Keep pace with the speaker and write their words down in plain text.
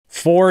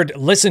Ford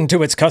listened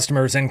to its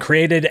customers and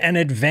created an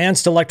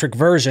advanced electric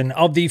version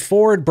of the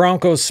Ford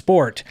Bronco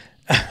Sport.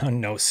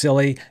 No,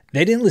 silly.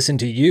 They didn't listen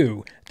to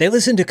you. They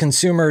listened to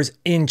consumers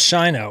in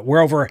China,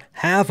 where over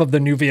half of the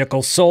new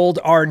vehicles sold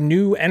are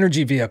new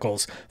energy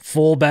vehicles,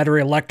 full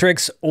battery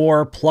electrics,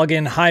 or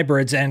plug-in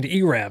hybrids and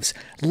EREVs.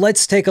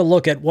 Let's take a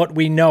look at what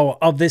we know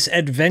of this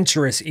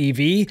adventurous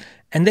EV.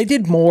 And they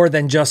did more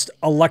than just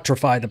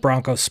electrify the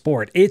Bronco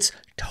Sport. It's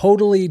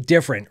totally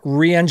different,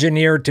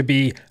 re-engineered to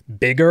be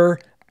bigger,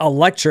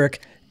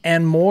 electric,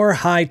 and more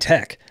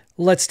high-tech.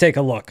 Let's take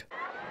a look.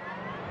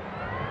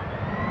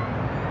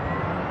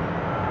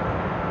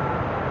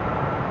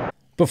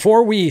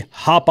 Before we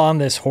hop on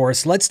this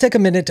horse, let's take a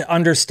minute to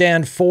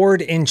understand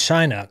Ford in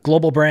China.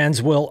 Global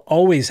brands will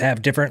always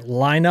have different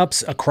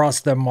lineups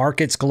across the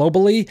markets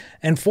globally,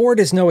 and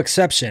Ford is no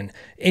exception.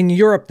 In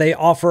Europe, they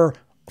offer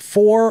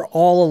 4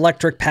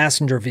 all-electric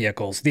passenger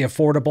vehicles. The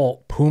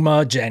affordable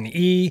Puma Gen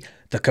E,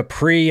 the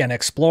Capri and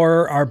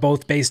Explorer are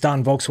both based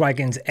on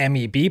Volkswagen's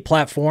MEB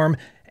platform,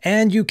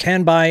 and you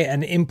can buy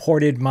an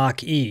imported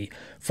Mach-E.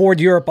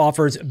 Ford Europe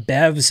offers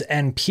BEVs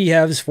and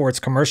PHEVs for its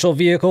commercial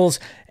vehicles,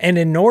 and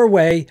in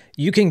Norway,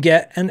 you can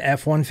get an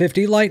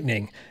F-150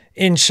 Lightning.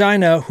 In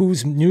China,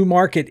 whose new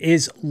market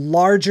is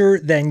larger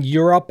than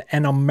Europe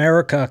and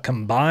America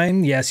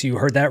combined, yes, you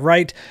heard that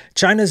right,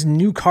 China's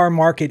new car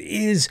market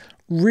is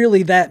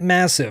really that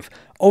massive.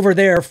 Over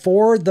there,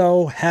 Ford,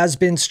 though, has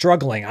been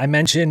struggling. I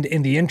mentioned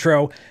in the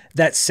intro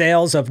that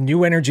sales of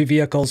new energy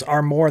vehicles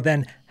are more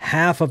than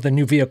half of the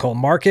new vehicle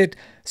market.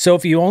 So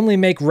if you only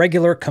make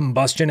regular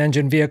combustion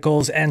engine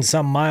vehicles and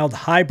some mild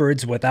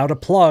hybrids without a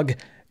plug,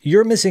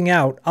 you're missing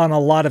out on a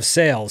lot of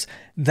sales.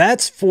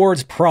 That's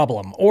Ford's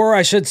problem, or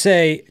I should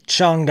say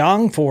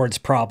Chang'an Ford's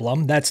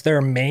problem. That's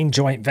their main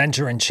joint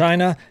venture in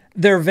China.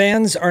 Their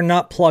vans are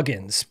not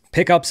plug-ins.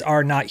 Pickups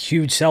are not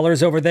huge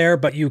sellers over there,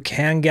 but you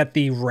can get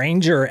the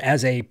Ranger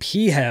as a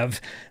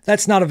PHEV.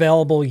 That's not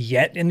available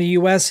yet in the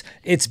US.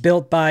 It's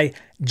built by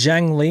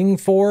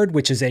Jiangling Ford,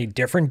 which is a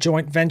different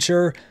joint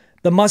venture.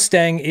 The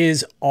Mustang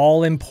is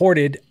all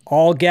imported,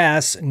 all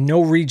gas,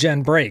 no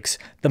regen brakes.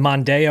 The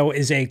Mondeo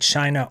is a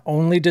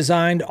China-only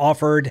design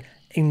offered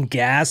in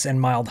gas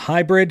and mild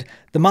hybrid.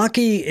 The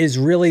Mach-E is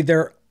really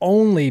their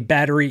only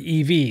battery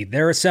EV.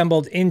 They're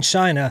assembled in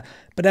China,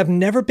 but have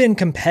never been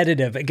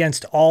competitive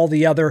against all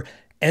the other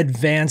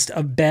advanced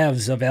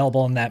BEVs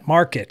available in that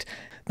market.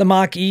 The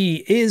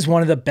Mach-E is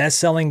one of the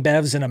best-selling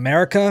BEVs in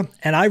America,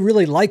 and I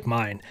really like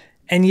mine.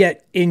 And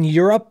yet, in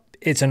Europe,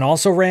 it's an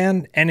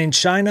also-ran, and in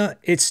China,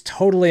 it's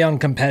totally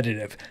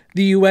uncompetitive.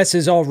 The US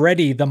is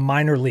already the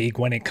minor league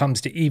when it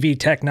comes to EV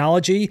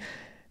technology,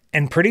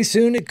 and pretty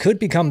soon it could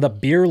become the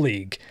beer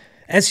league.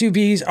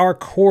 SUVs are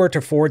core to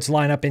Ford's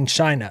lineup in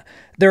China.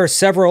 There are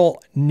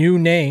several new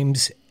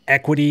names: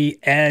 Equity,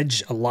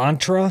 Edge,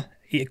 Elantra,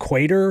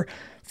 Equator.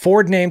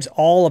 Ford names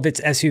all of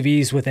its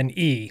SUVs with an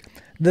E.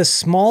 The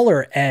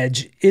smaller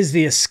Edge is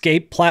the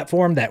Escape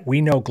platform that we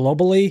know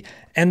globally,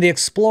 and the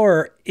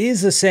Explorer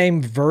is the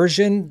same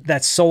version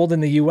that's sold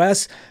in the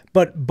US,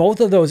 but both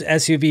of those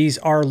SUVs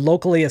are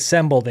locally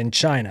assembled in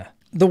China.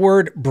 The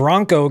word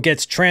Bronco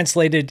gets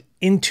translated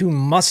into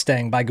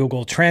Mustang by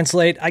Google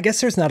Translate. I guess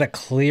there's not a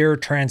clear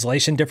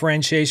translation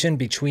differentiation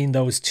between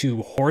those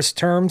two horse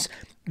terms.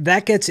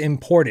 That gets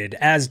imported,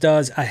 as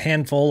does a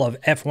handful of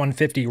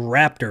F-150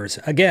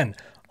 Raptors. Again,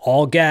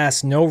 all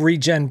gas, no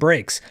regen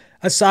brakes.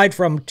 Aside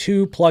from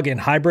 2 plug-in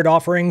hybrid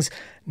offerings,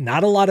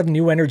 not a lot of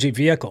new energy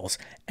vehicles,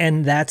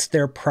 and that's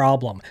their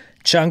problem.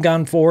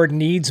 Chang'an Ford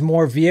needs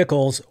more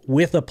vehicles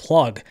with a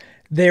plug.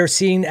 They're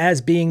seen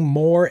as being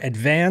more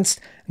advanced,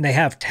 and they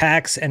have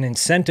tax and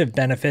incentive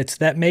benefits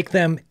that make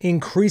them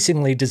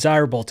increasingly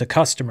desirable to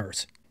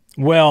customers.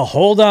 Well,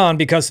 hold on,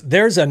 because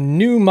there's a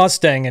new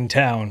Mustang in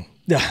town.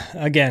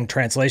 Again,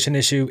 translation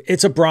issue.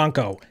 It's a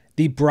Bronco,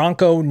 the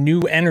Bronco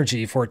New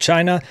Energy for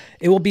China.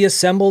 It will be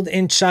assembled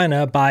in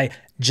China by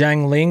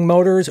Jiangling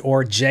Motors,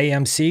 or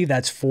JMC.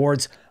 That's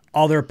Ford's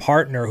other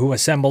partner who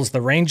assembles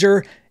the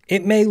Ranger.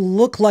 It may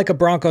look like a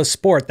Bronco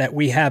Sport that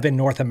we have in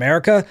North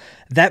America.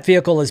 That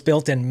vehicle is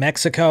built in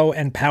Mexico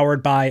and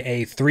powered by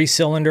a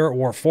 3-cylinder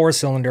or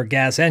 4-cylinder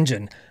gas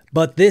engine.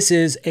 But this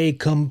is a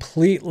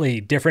completely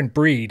different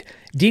breed.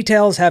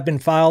 Details have been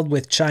filed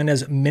with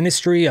China's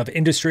Ministry of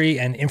Industry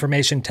and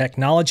Information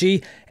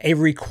Technology, a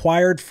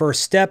required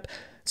first step,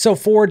 so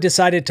Ford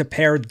decided to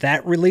pair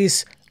that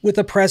release with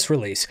a press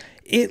release.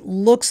 It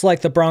looks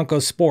like the Bronco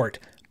Sport,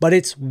 but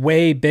it's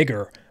way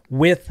bigger.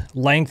 Width,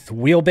 length,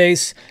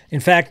 wheelbase. In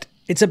fact,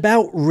 it's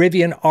about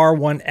Rivian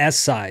R1S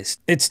size.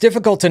 It's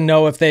difficult to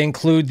know if they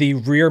include the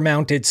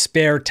rear-mounted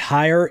spare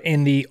tire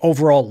in the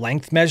overall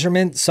length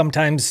measurement.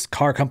 Sometimes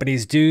car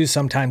companies do,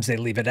 sometimes they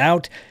leave it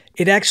out.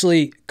 It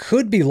actually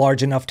could be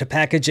large enough to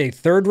package a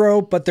 3rd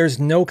row, but there's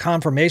no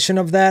confirmation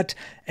of that,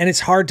 and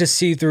it's hard to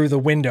see through the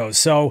windows,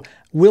 so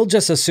we'll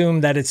just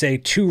assume that it's a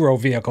 2-row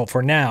vehicle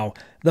for now.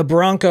 The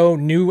Bronco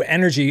New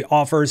Energy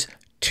offers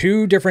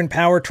 2 different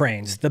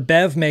powertrains. The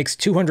BEV makes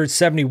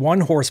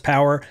 271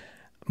 horsepower,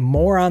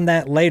 more on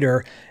that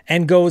later,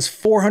 and goes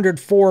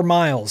 404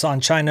 miles on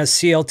China's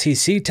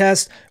CLTC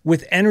test,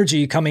 with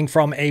energy coming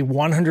from a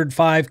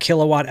 105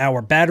 kilowatt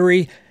hour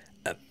battery.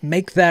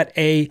 Make that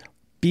a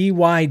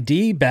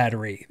BYD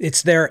battery.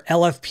 It's their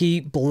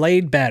LFP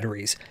blade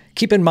batteries.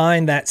 Keep in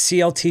mind that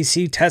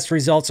CLTC test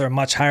results are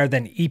much higher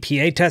than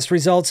EPA test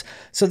results,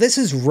 so this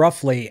is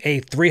roughly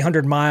a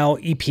 300-mile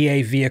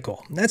EPA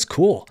vehicle. That's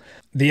cool.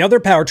 The other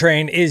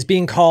powertrain is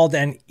being called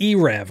an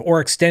EREV, or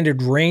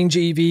extended range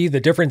EV.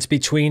 The difference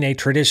between a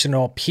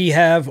traditional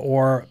PHEV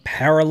or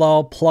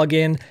parallel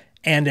plug-in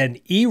and an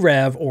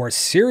EREV or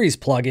series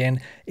plug-in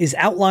is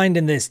outlined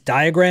in this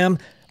diagram.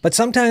 But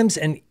sometimes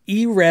an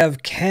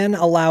EREV can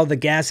allow the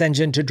gas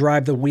engine to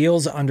drive the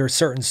wheels under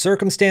certain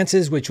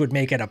circumstances, which would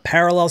make it a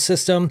parallel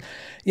system.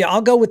 Yeah,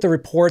 I'll go with the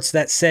reports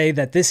that say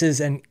that this is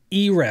an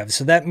EREV.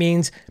 So that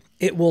means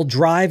it will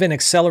drive and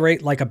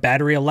accelerate like a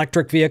battery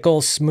electric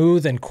vehicle,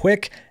 smooth and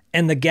quick,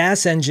 and the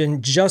gas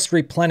engine just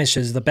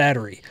replenishes the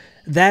battery.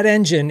 That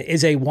engine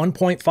is a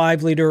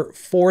 1.5-liter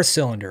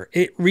four-cylinder.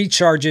 It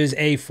recharges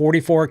a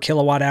 44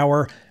 kilowatt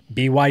hour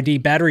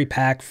BYD battery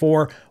pack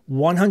for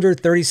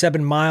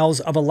 137 miles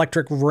of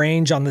electric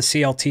range on the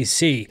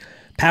CLTC.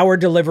 Power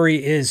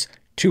delivery is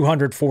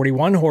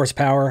 241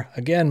 horsepower.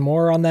 Again,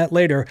 more on that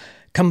later.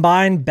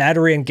 Combined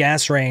battery and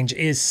gas range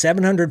is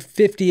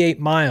 758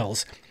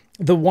 miles.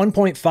 The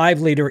 1.5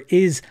 liter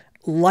is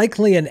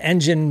likely an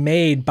engine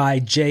made by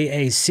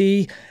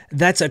JAC.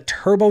 That's a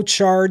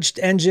turbocharged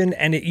engine,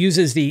 and it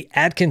uses the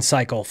Atkin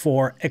cycle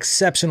for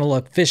exceptional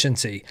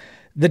efficiency.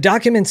 The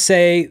documents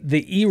say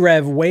the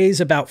EREV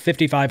weighs about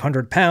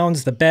 5,500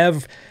 pounds. The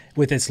BEV,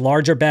 with its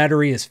larger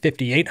battery, is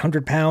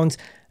 5,800 pounds.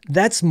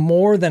 That's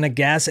more than a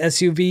gas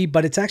SUV,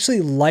 but it's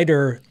actually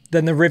lighter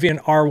than the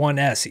Rivian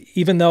R1S,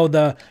 even though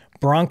the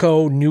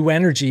Bronco New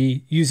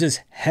Energy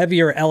uses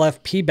heavier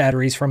LFP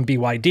batteries from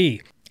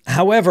BYD.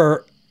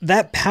 However,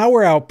 that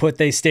power output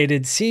they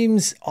stated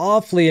seems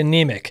awfully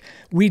anemic.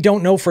 We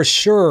don't know for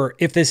sure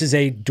if this is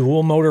a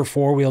dual motor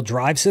four-wheel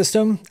drive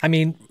system. I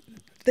mean,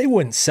 they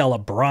wouldn't sell a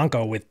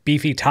Bronco with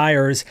beefy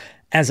tires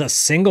as a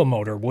single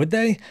motor, would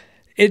they?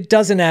 It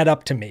doesn't add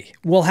up to me.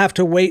 We'll have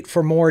to wait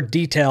for more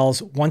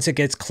details once it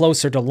gets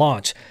closer to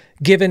launch.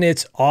 Given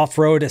its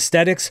off-road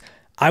aesthetics,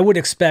 I would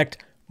expect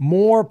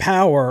more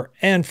power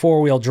and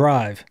four-wheel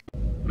drive.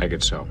 Make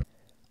it so.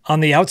 On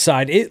the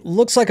outside, it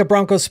looks like a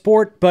Bronco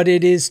Sport, but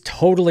it is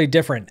totally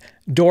different.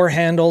 Door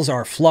handles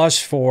are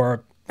flush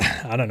for,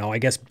 I don't know, I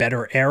guess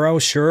better aero,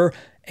 sure.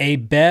 A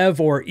BEV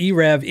or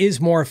EREV is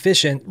more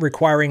efficient,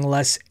 requiring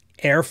less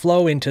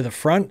airflow into the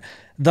front.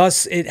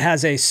 Thus, it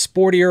has a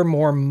sportier,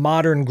 more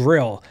modern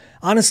grille.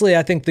 Honestly,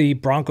 I think the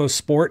Bronco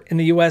Sport in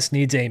the US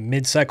needs a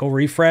mid-cycle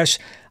refresh.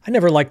 I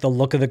never liked the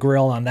look of the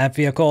grille on that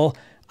vehicle.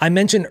 I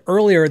mentioned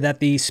earlier that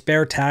the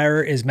spare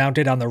tire is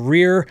mounted on the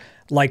rear,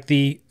 like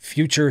the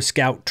Future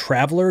Scout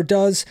Traveler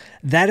does.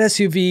 That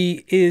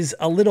SUV is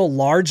a little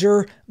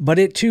larger, but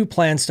it too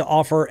plans to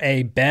offer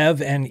a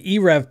BEV and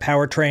EREV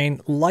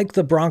powertrain like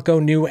the Bronco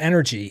New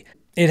Energy.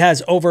 It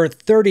has over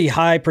 30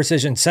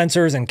 high-precision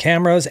sensors and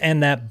cameras,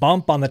 and that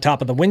bump on the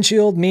top of the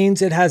windshield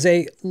means it has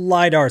a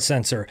LiDAR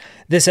sensor.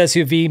 This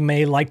SUV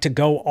may like to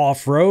go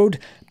off-road,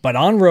 but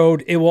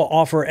on-road, it will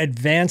offer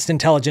advanced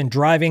intelligent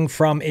driving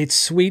from its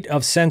suite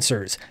of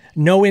sensors.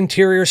 No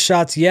interior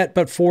shots yet,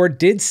 but Ford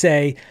did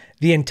say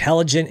the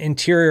intelligent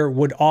interior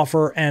would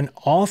offer an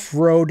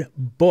off-road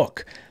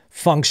book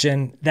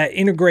function that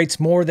integrates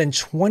more than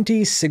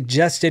 20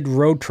 suggested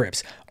road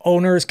trips.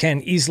 Owners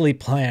can easily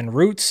plan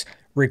routes,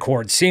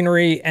 record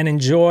scenery, and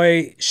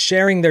enjoy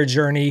sharing their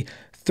journey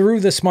through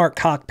the smart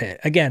cockpit.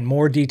 Again,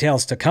 more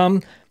details to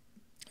come.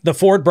 The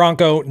Ford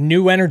Bronco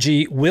New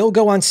Energy will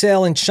go on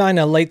sale in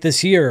China late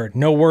this year.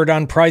 No word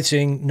on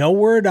pricing, no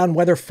word on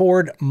whether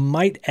Ford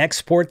might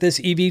export this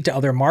EV to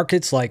other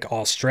markets like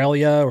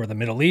Australia or the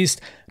Middle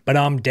East, but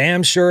I'm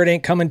damn sure it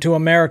ain't coming to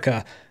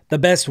America. The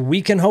best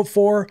we can hope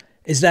for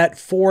is that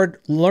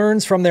Ford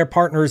learns from their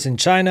partners in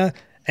China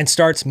and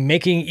starts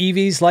making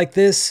EVs like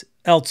this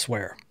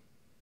elsewhere.